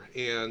up there.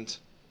 And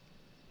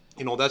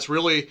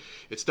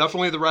it's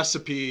definitely the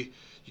recipe.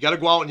 You got to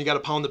go out and you got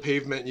to pound the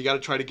pavement, and you got to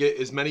try to get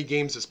as many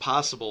games as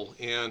possible.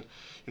 And,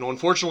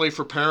 unfortunately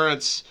for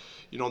parents,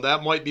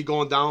 that might be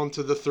going down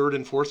to the third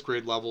and fourth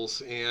grade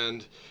levels.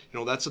 And,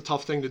 that's a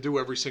tough thing to do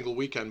every single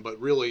weekend. But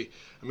really,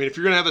 I mean, if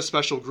you're going to have a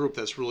special group,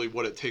 that's really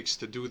what it takes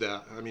to do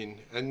that. I mean,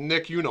 and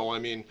Nick,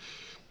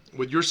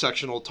 with your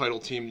sectional title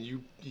team,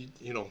 you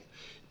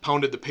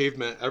pounded the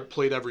pavement,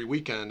 played every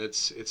weekend.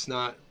 It's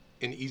not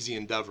an easy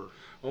endeavor.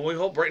 Well, we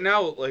hope right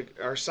now, like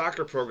our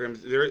soccer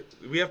programs,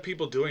 we have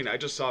people doing it. I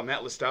just saw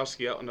Matt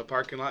Listowski out in the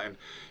parking lot, and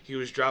he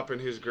was dropping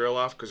his girl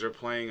off because they're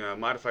playing a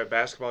modified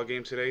basketball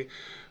game today.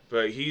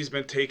 But he's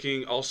been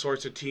taking all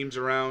sorts of teams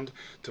around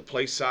to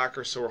play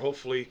soccer, so we're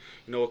hopefully,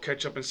 we'll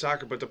catch up in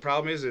soccer. But the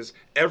problem is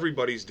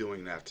everybody's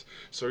doing that.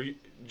 So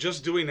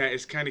just doing that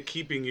is kind of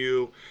keeping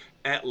you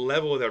at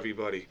level with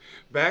everybody.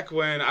 Back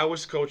when I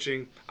was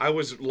coaching, I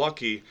was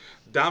lucky.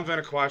 Dom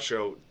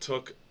Vanaquacho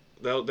took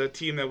the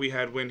team that we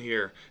had win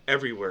here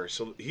everywhere.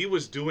 So he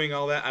was doing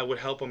all that. I would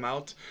help him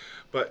out.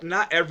 But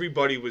not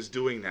everybody was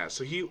doing that.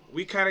 So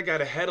we kind of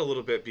got ahead a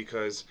little bit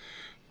because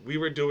we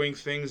were doing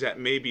things that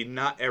maybe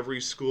not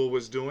every school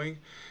was doing.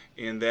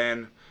 And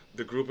then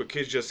the group of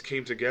kids just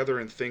came together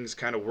and things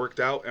kind of worked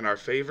out in our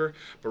favor.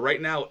 But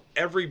right now,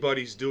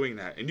 everybody's doing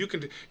that. And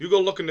you go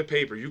look in the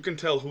paper. You can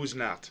tell who's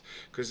not.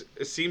 Because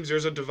it seems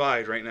there's a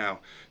divide right now.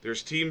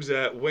 There's teams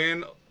that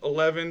win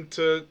 11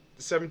 to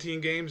 17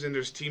 games, and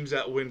there's teams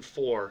that win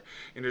 4.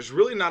 And there's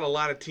really not a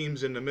lot of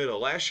teams in the middle.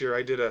 Last year,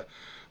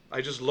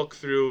 I just looked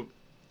through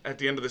at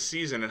the end of the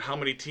season and how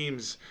many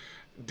teams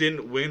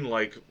didn't win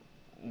like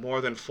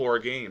more than 4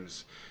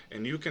 games.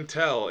 And you can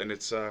tell, and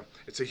it's a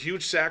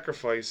huge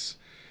sacrifice.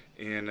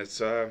 And it's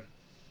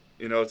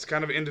it's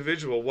kind of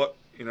individual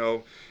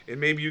and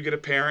maybe you get a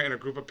parent and a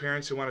group of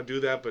parents who want to do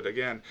that, but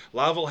again,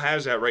 Lowville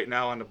has that right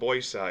now on the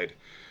boys' side.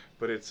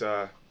 But it's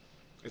going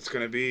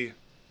to be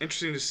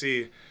interesting to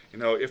see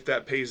if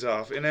that pays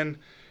off. And then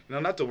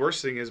not the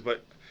worst thing is,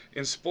 but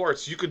in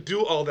sports you could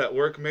do all that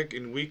work, Mick,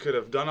 and we could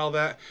have done all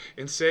that,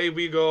 and say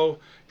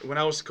when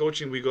I was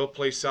coaching, we go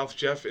play South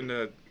Jeff in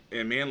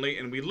Manly,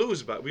 and we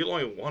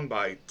only won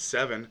by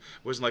 7. It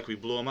wasn't like we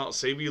blew them out.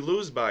 Say we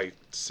lose by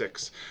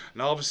 6,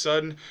 and all of a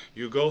sudden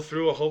you go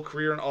through a whole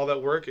career and all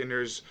that work, and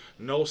there's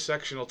no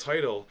sectional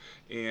title.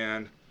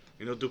 And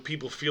do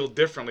people feel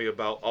differently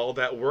about all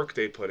that work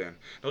they put in?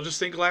 Just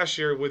think last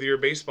year with your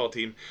baseball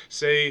team.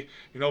 Say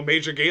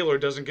Major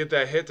Gaylord doesn't get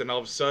that hit, and all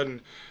of a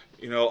sudden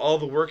all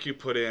the work you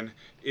put in,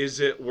 is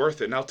it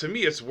worth it? Now, to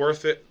me, it's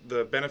worth it.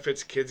 The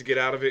benefits kids get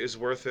out of it is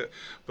worth it.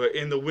 But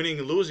in the winning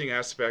and losing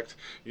aspect,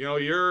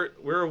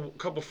 we're a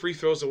couple free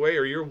throws away,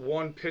 or you're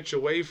one pitch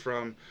away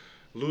from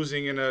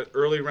losing in an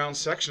early round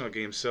sectional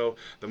game. So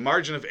the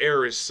margin of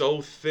error is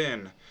so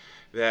thin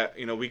that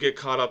we get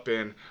caught up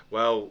in,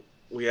 well,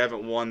 we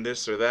haven't won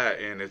this or that,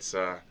 and it's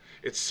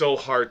so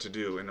hard to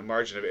do, and the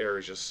margin of error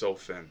is just so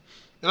thin.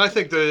 And I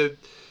think that,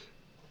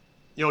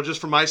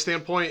 just from my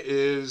standpoint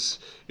is,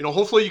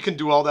 hopefully you can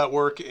do all that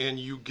work and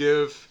you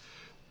give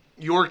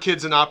your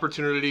kids an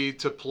opportunity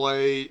to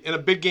play in a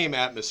big game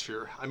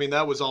atmosphere. I mean,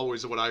 that was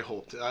always what I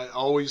hoped. I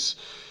always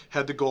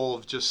had the goal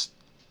of just,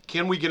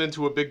 can we get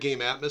into a big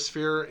game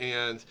atmosphere?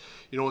 And,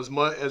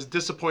 as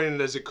disappointing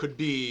as it could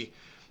be,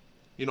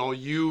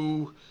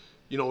 you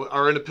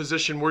are in a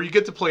position where you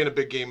get to play in a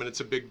big game and it's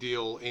a big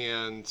deal,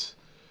 and,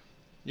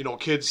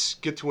 kids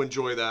get to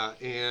enjoy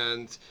that.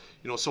 And,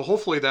 so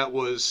hopefully that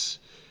was,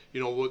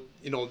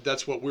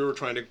 that's what we were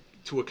trying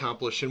to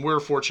accomplish. And we were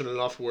fortunate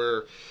enough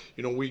where,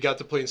 we got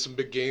to play in some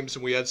big games,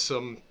 and we had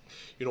some,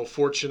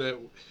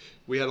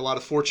 we had a lot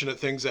of fortunate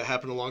things that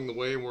happened along the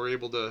way, and we were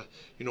able to,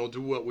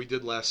 do what we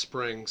did last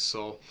spring.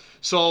 So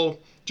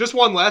just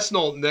one last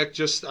note, Nick,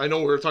 I know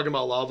we were talking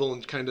about Lowville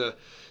and kind of,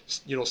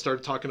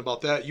 started talking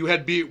about that. You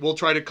had we'll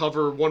try to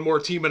cover one more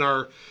team in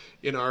our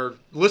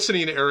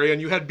listening area,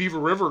 and you had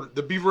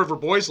the Beaver River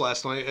boys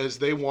last night as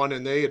they won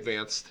and they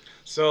advanced.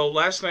 So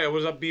last night I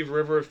was up Beaver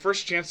River,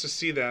 first chance to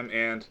see them,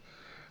 and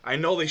I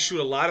know they shoot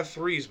a lot of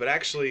threes, but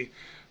actually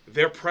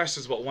their press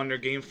is what won their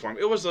game for them.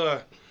 It was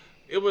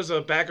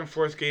a back and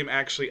forth game.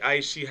 Actually,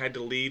 IHC had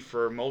to lead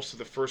for most of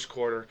the first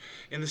quarter.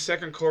 In the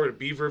second quarter,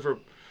 Beaver River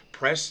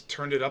press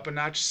turned it up a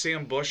notch.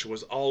 Sam Bush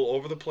was all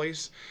over the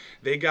place.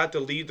 They got the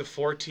lead to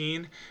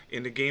 14,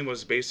 and the game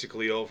was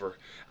basically over.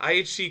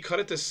 IHC cut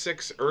it to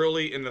 6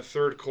 early in the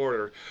third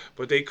quarter,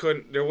 but they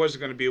couldn't. There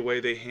wasn't going to be a way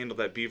they handled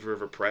that Beaver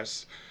River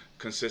press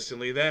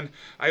consistently. Then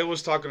I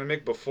was talking to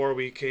Mick before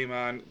we came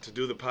on to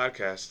do the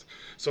podcast.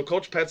 So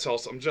Coach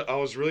Petzels, I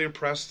was really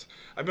impressed.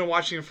 I've been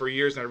watching him for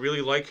years, and I really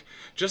like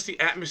just the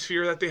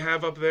atmosphere that they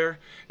have up there.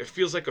 It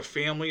feels like a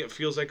family. It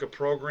feels like a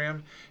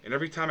program. And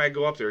every time I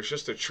go up there, it's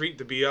just a treat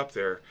to be up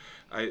there.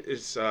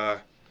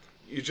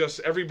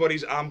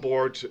 Everybody's on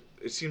board.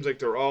 It seems like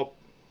they're all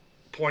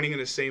pointing in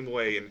the same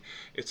way, and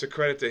it's a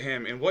credit to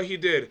him. And what he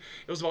did, it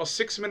was about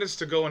 6 minutes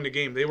to go in the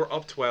game. They were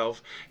up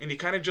 12, and he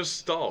kind of just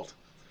stalled.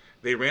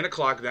 They ran a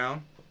clock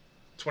down,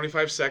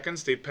 25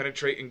 seconds. They'd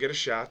penetrate and get a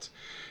shot.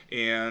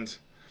 And,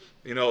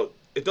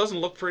 it doesn't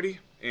look pretty.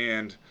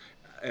 And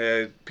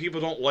people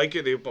don't like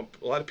it. A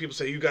lot of people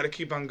say, you got to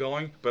keep on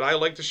going. But I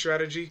like the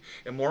strategy.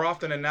 And more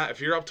often than not,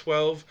 if you're up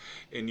 12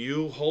 and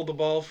you hold the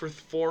ball for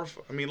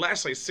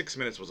last night 6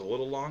 minutes was a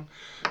little long.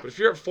 But if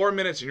you're at 4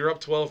 minutes and you're up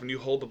 12 and you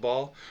hold the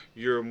ball,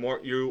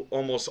 you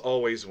almost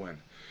always win.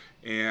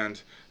 And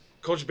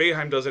Coach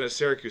Boeheim does it at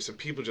Syracuse, and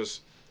people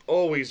just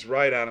always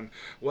ride on him.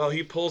 Well,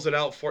 he pulls it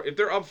out if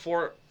they're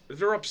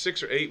up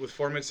 6 or 8 with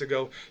 4 minutes to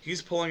go,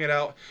 he's pulling it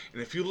out.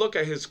 And if you look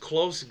at his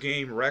close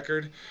game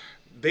record,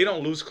 they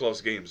don't lose close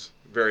games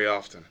very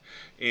often.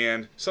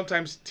 And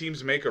sometimes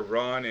teams make a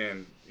run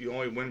and you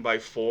only win by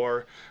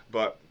 4.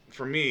 But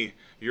for me,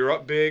 you're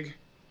up big,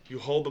 you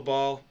hold the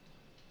ball,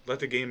 let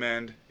the game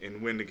end,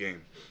 and win the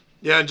game.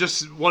 Yeah, and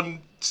just one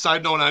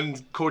side note on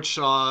Coach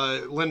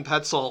Lynn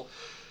Petzold.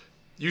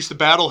 Used to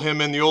battle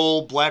him in the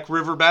old Black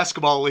River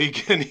Basketball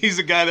League, and he's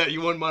a guy that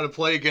you wouldn't want to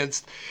play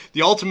against,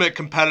 the ultimate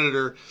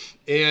competitor.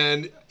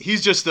 And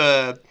he's just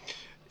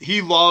he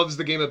loves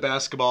the game of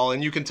basketball,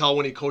 and you can tell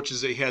when he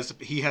coaches it,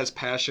 he has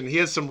passion. He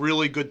has some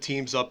really good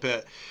teams up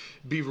at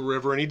Beaver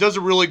River, and he does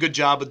a really good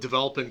job of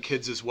developing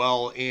kids as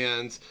well.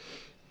 And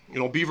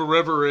Beaver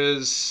River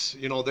is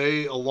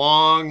they a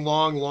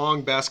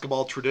long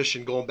basketball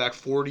tradition going back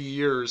 40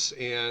 years,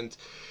 and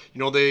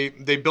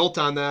they built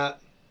on that.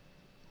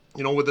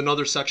 With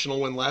another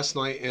sectional win last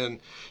night, and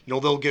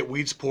they'll get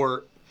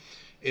Weedsport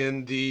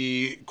in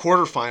the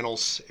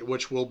quarterfinals,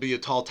 which will be a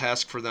tall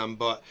task for them.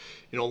 But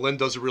Lynn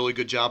does a really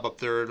good job up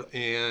there,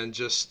 and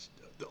just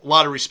a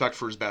lot of respect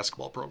for his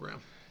basketball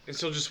program. And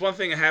so just one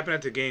thing that happened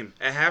at the game.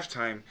 At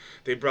halftime,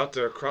 they brought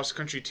their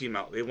cross-country team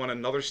out. They won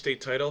another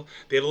state title.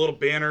 They had a little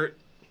banner.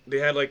 They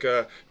had like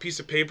a piece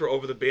of paper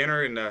over the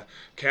banner, and the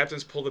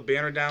captains pulled the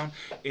banner down.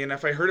 And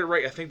if I heard it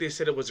right, I think they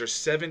said it was their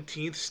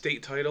 17th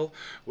state title,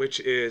 which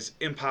is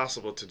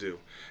impossible to do.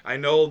 I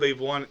know they've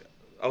won.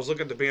 I was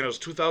looking at the banner. It was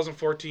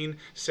 2014,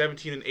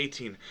 17, and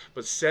 18.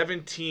 But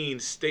 17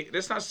 state.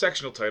 That's not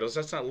sectional titles.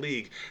 That's not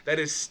league. That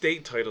is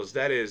state titles.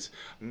 That is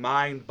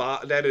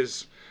that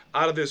is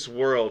out of this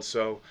world.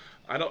 So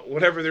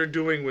whatever they're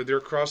doing with their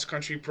cross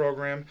country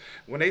program.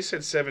 When they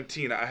said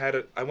 17,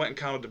 I went and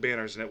counted the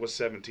banners, and it was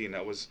 17.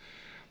 That was,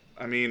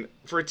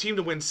 for a team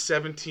to win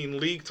 17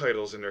 league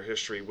titles in their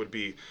history would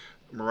be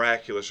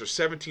miraculous, or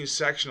 17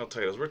 sectional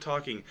titles. We're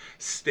talking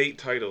state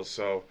titles.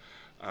 So,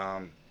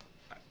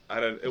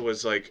 it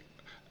was like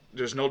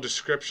there's no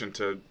description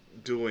to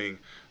doing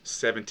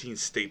 17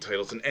 state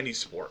titles in any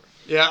sport.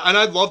 Yeah, and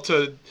I'd love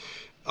to.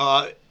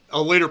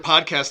 a later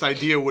podcast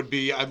idea would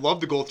be I'd love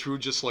to go through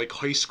just like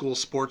high school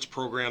sports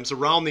programs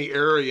around the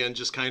area and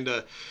just kind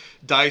of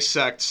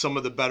dissect some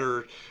of the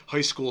better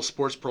high school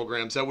sports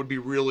programs. That would be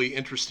really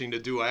interesting to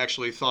do. I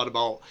actually thought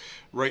about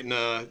writing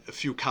a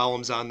few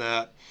columns on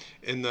that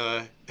in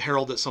the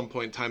Herald at some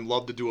point in time.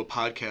 Love to do a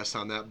podcast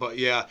on that. But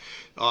yeah,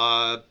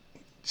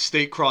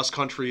 state cross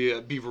country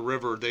at Beaver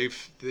River,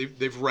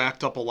 they've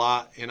racked up a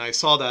lot, and I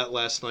saw that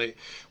last night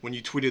when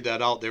you tweeted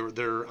that out.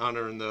 They're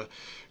honoring the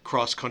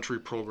cross country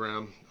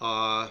program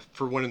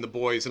for winning the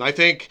boys, and I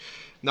think,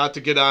 not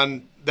to get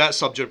on that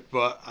subject,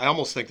 but I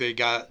almost think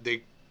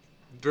they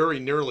very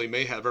nearly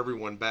may have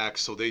everyone back,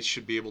 so they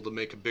should be able to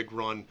make a big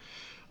run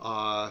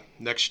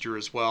next year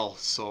as well.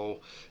 So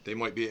they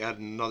might be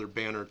adding another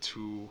banner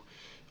to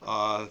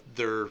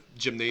their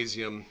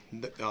gymnasium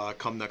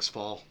come next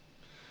fall.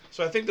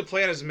 So I think the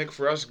plan is, Mick,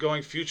 for us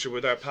going future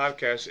with our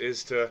podcast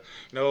is to,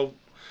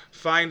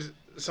 find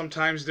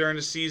sometimes during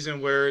the season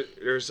where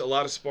there's a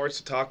lot of sports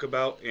to talk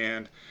about,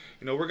 and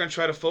we're going to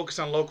try to focus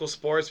on local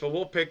sports, but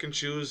we'll pick and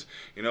choose.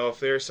 If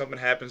there's something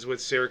happens with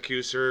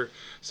Syracuse or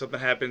something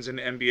happens in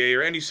the NBA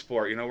or any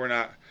sport, we're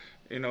not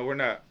going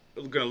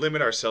to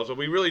limit ourselves, but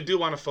we really do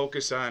want to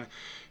focus on,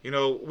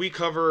 we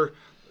cover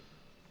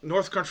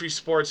North Country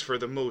sports for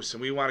the Moose,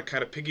 and we want to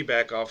kind of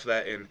piggyback off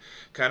that and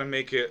kind of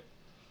make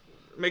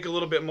a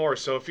little bit more.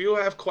 So if you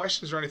have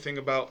questions or anything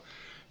about,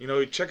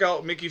 check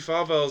out Mickey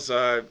Favel's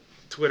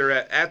Twitter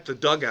at the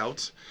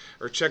Dugout,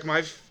 or check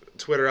my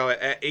Twitter out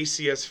at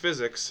ACS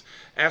Physics.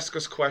 Ask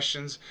us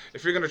questions.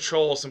 If you're going to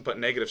troll us and put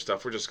negative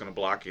stuff, we're just going to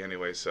block you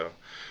anyway, so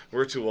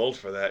we're too old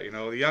for that.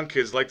 The young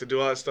kids like to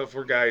do all that stuff.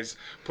 We're guys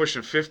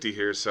pushing 50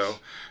 here, so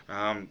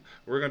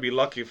we're going to be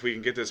lucky if we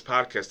can get this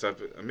podcast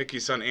up.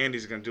 Mickey's son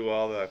Andy's going to do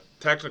all the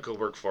technical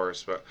work for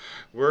us, but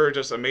we're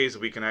just amazed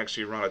that we can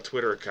actually run a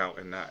Twitter account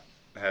and not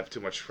have too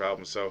much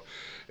problems. So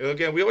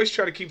again, we always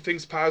try to keep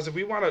things positive.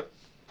 We want to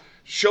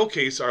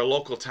showcase our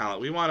local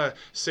talent. We want to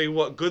say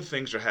what good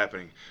things are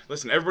happening.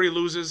 Listen, everybody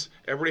loses,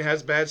 everybody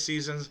has bad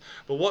seasons,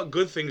 but what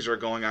good things are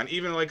going on?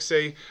 Even like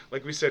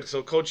we said,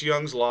 so Coach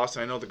Young's lost,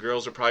 and I know the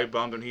girls are probably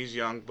bummed and he's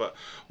young, but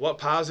what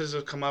positives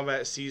have come out of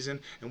that season,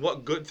 and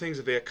what good things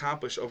have they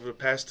accomplished over the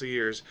past 2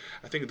 years?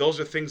 I think those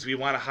are things we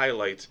want to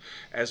highlight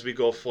as we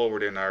go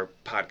forward in our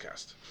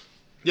podcast.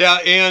 Yeah,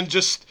 and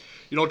just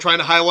trying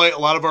to highlight a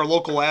lot of our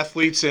local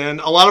athletes and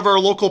a lot of our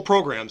local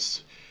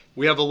programs.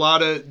 We have a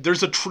lot of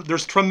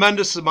there's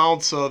tremendous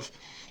amounts of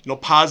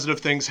positive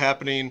things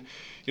happening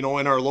in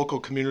our local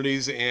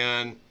communities,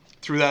 and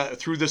through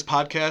this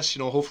podcast,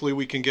 hopefully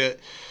we can get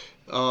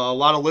a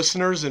lot of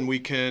listeners, and we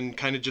can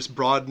kind of just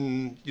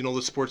broaden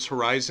the sports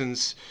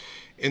horizons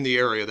in the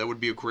area. That would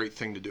be a great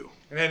thing to do.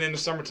 And then in the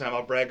summertime,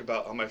 I'll brag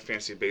about all my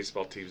fantasy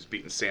baseball teams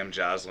beating Sam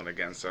Joslin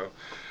again. So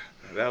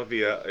that'll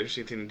be an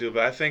interesting thing to do.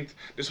 But I think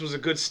this was a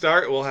good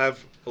start. We'll have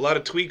a lot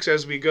of tweaks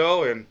as we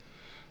go, and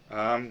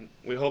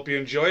we hope you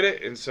enjoyed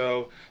it. And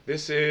so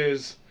this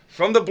is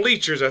From the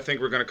Bleachers, I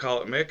think we're going to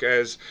call it, Mick,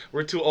 as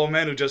we're two old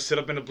men who just sit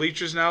up in the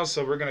bleachers now.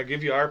 So we're going to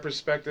give you our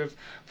perspective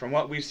from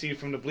what we see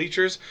from the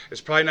bleachers.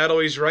 It's probably not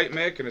always right,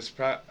 Mick, and it's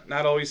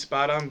not always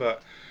spot on,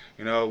 but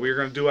we're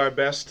going to do our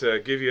best to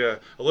give you a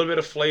little bit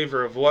of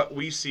flavor of what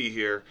we see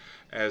here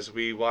as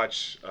we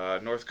watch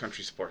North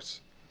Country sports.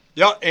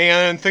 Yeah,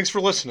 and thanks for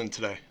listening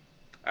today.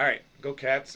 All right, go Cats.